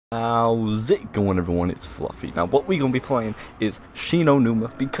How's it going, everyone? It's Fluffy. Now what we gonna be playing is Shi no Numa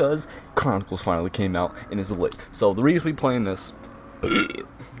because Chronicles finally came out and is lit. So the reason we playing this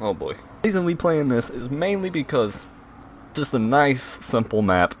oh boy. The reason we playing this is mainly because it's just a nice simple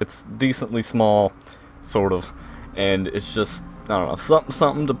map. It's decently small, sort of, and it's just I don't know,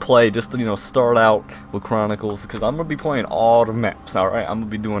 something to play just to, you know, start out with Chronicles, because I'm gonna be playing all the maps, alright? I'm gonna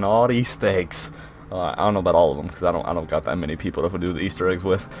be doing all the Easter eggs. I don't know about all of them, because I don't got that many people to do the Easter eggs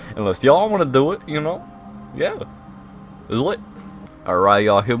with. Unless y'all want to do it, you know? Yeah. It's lit. Alright,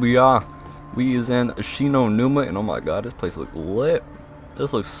 y'all, here we are. We is in Shi no Numa, and oh my god, this place looks lit.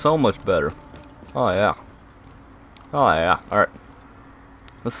 This looks so much better. Oh yeah. Oh yeah. Alright.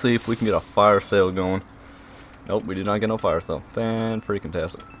 Let's see if we can get a fire sale going. Nope, we did not get no fire sale.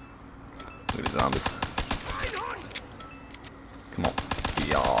 Fan-freaking-tastic. Look at these zombies. Come on.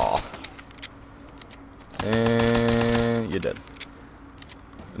 Yeah. And you're dead.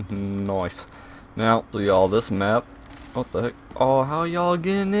 Nice. Now, so y'all, this map. What the heck? Oh, how y'all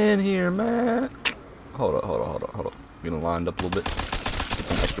getting in here, man? Hold up. Getting lined up a little bit. Get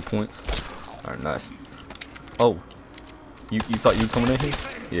some extra points. Alright, nice. Oh. You thought you were coming in here?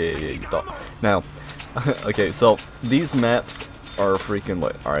 Yeah, you thought. Now, okay, so these maps are freaking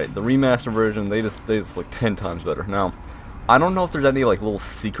lit. Alright, the remaster version, they just look 10 times better. Now, I don't know if there's any like little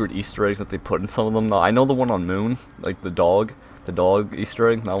secret Easter eggs that they put in some of them. No, I know the one on Moon, like the dog Easter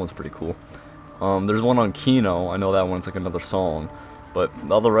egg. That one's pretty cool. There's one on Kino. I know that one's like another song, but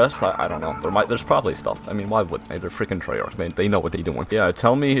all the rest, I don't know. There's probably stuff. I mean, why wouldn't they? They're freaking Treyarch. They know what they're doing. Yeah,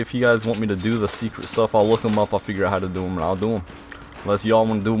 tell me if you guys want me to do the secret stuff. I'll look them up. I'll figure out how to do them, and I'll do them. Unless y'all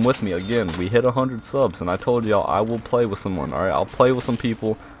want to do them with me. Again, we hit 100 subs, and I told y'all I will play with someone. All right, I'll play with some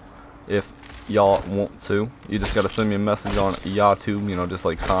people if y'all want to. You just gotta send me a message on YouTube, you know, just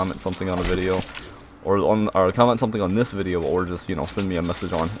like comment something on a video, or comment something on this video, or just, you know, send me a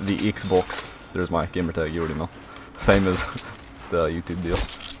message on the Xbox. There's my gamer tag, you already know. Same as the YouTube deal.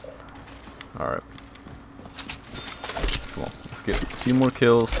 Alright. Come on, let's get a few more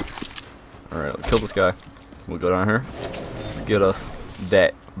kills. Alright, let's kill this guy. We'll go down here. Let's get us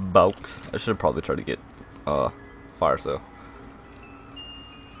that box. I should probably try to get fire sale.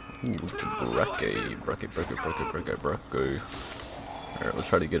 Ooh, brekkie. Alright, let's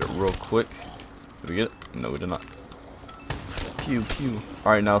try to get it real quick. Did we get it? No, we did not. Pew pew.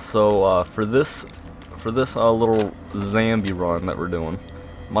 Alright, now so for this little zombie run that we're doing,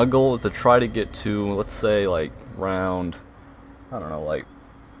 my goal is to try to get to, let's say, like round, I don't know, like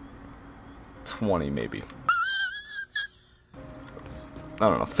 20 maybe. I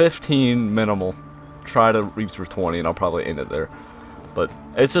don't know, 15 minimal. Try to reach through 20 and I'll probably end it there. But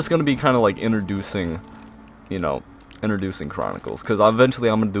it's just gonna be kind of like introducing, you know, Chronicles. Cause eventually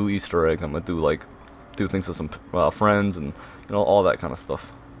I'm gonna do Easter eggs. I'm gonna do things with some friends and, you know, all that kind of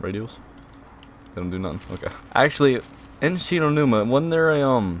stuff. Radios? They don't do nothing. Okay. Actually, in Shi no Numa, wasn't there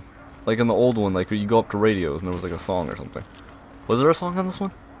a like in the old one, like where you go up to radios and there was like a song or something? Was there a song on this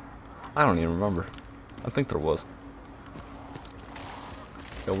one? I don't even remember. I think there was.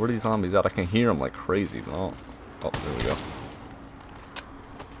 Yo, where are these zombies at? I can hear them like crazy. Oh, there we go.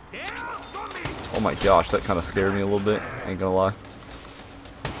 Oh my gosh, that kind of scared me a little bit, ain't gonna lie.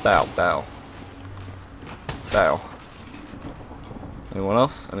 Bow, bow. Bow. Anyone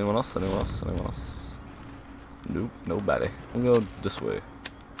else? Anyone else? Anyone else? Anyone else? Nope, nobody. I'm gonna go this way.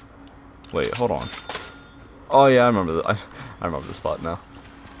 Wait, hold on. Oh yeah, I remember I remember the spot now.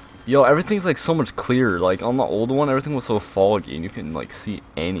 Yo, everything's like so much clearer. Like on the old one, everything was so foggy and you can like see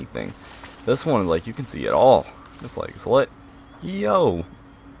anything. This one, like, you can see it all. It's like, it's lit. Yo.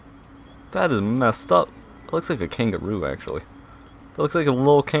 That is messed up. It looks like a kangaroo, actually. It looks like a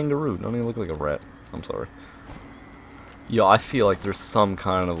little kangaroo. Don't even look like a rat. I'm sorry. Yo, I feel like there's some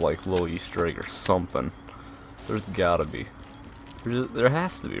kind of like little Easter egg or something. There's gotta be. There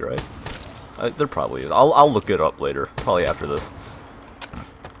has to be, right? There probably is. I'll look it up later. Probably after this.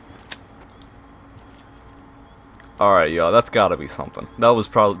 All right, yo, that's gotta be something. That was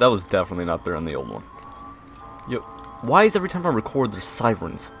definitely not there in the old one. Yo, why is every time I record there's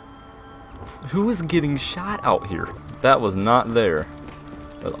sirens? Who is getting shot out here? That was not there.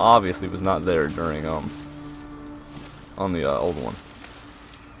 That obviously was not there during on the old one.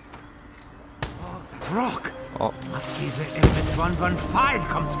 Oh, that rock. Oh. Must be the area 115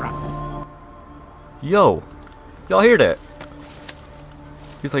 comes from. Yo, y'all hear that?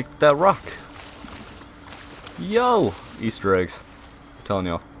 He's like, that rock. Yo, Easter eggs.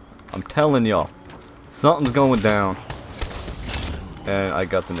 I'm telling y'all, something's going down. And I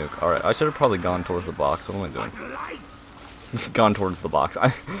got the nuke. Alright, I should have probably gone towards the box. What am I doing? Gone towards the box.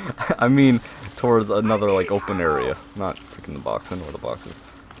 I mean towards another like open area. Not freaking the box. I know where the box is.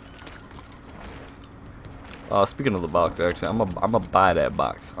 Speaking of the box, actually, I'm a buy that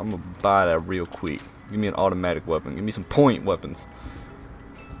box. I'm gonna buy that real quick. Give me an automatic weapon. Give me some point weapons.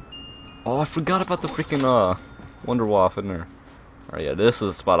 Oh, I forgot about the freaking Wonder Waff in there. Alright, yeah, this is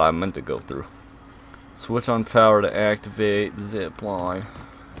the spot I meant to go through. Switch on power to activate the zip line.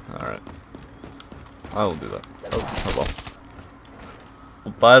 Alright. I will do that. Oh, hello.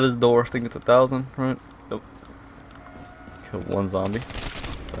 We'll buy this door. I think it's 1,000, right? Yep. Kill one zombie.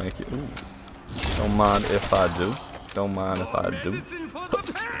 Thank you. Ooh. Don't mind if I do. Don't mind if I do.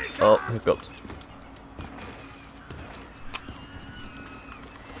 Oh, hiccups.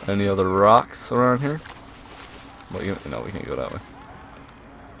 Any other rocks around here? Well, no, we can't go that way.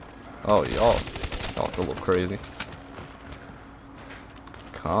 Oh, y'all a little crazy.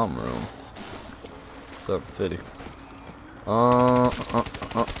 Calm room. 750.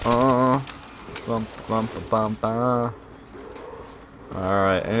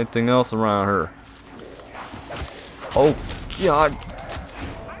 Alright, anything else around here? Oh, God.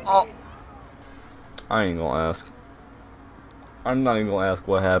 Oh. I ain't gonna ask. I'm not even gonna ask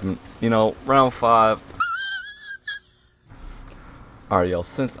what happened. You know, round 5. Alright, y'all,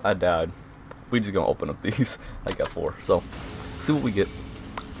 since I died, we just gonna open up these. I got 4, so see what we get.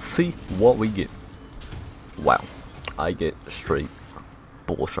 See what we get. Wow, I get straight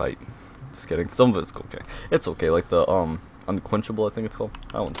bullshit. Just kidding. Some of it's okay. It's okay. Like the unquenchable, I think it's called.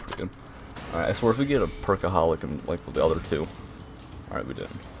 That one's pretty good. Alright, I swear if we get a perkaholic and like with the other 2. Alright, we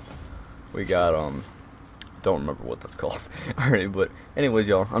didn't. We got don't remember what that's called. Alright, but anyways,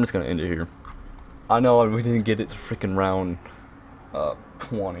 y'all, I'm just gonna end it here. I know we didn't get it to freaking round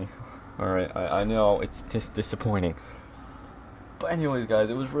 20. Alright, I know it's just disappointing. But anyways, guys,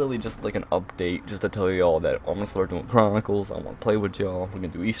 it was really just like an update just to tell y'all that I'm gonna start doing Chronicles. I want to play with y'all. We're gonna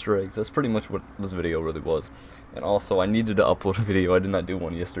do Easter eggs. That's pretty much what this video really was. And also, I needed to upload a video. I did not do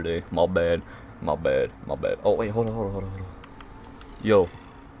one yesterday. My bad. My bad. My bad. Oh, wait, hold on. Yo.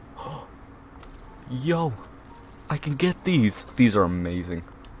 Yo. I can get these. These are amazing.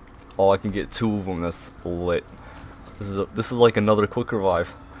 Oh, I can get 2 of them. That's lit. This is like another quick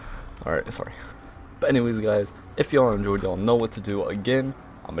revive. Alright, sorry. But anyways, guys, if y'all enjoyed, y'all know what to do. Again,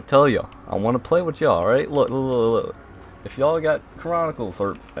 I'm gonna tell y'all, I want to play with y'all, alright? Look. If y'all got Chronicles,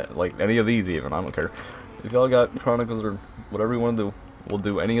 or like any of these even, I don't care. If y'all got Chronicles or whatever you want to do, we'll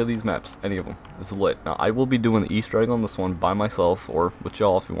do any of these maps, any of them. It's lit. Now, I will be doing the Easter egg on this one by myself, or with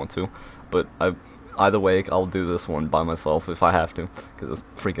y'all if you want to. But either way, I'll do this one by myself if I have to, because it's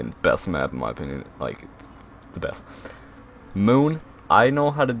freaking best map in my opinion. Like, it's the best. Moon, I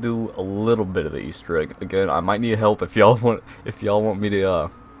know how to do a little bit of the Easter egg. Again, I might need help if y'all want me to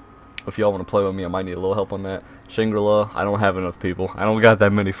if y'all want to play with me. I might need a little help on that. Shangri-La, I don't have enough people. I don't got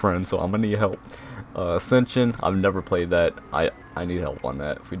that many friends, so I'm gonna need help. Ascension, I've never played that. I need help on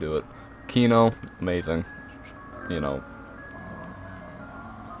that if we do it. Kino, amazing. You know.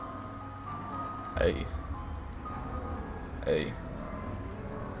 Hey.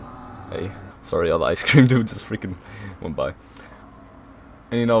 Sorry, the ice cream dude just freaking went by.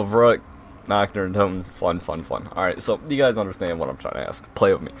 And you know, Vruk, Knockner, and Tone, fun. Alright, so you guys understand what I'm trying to ask.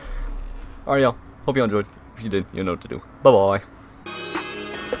 Play with me. Alright, y'all. Hope you enjoyed. If you did, you know what to do. Bye-bye.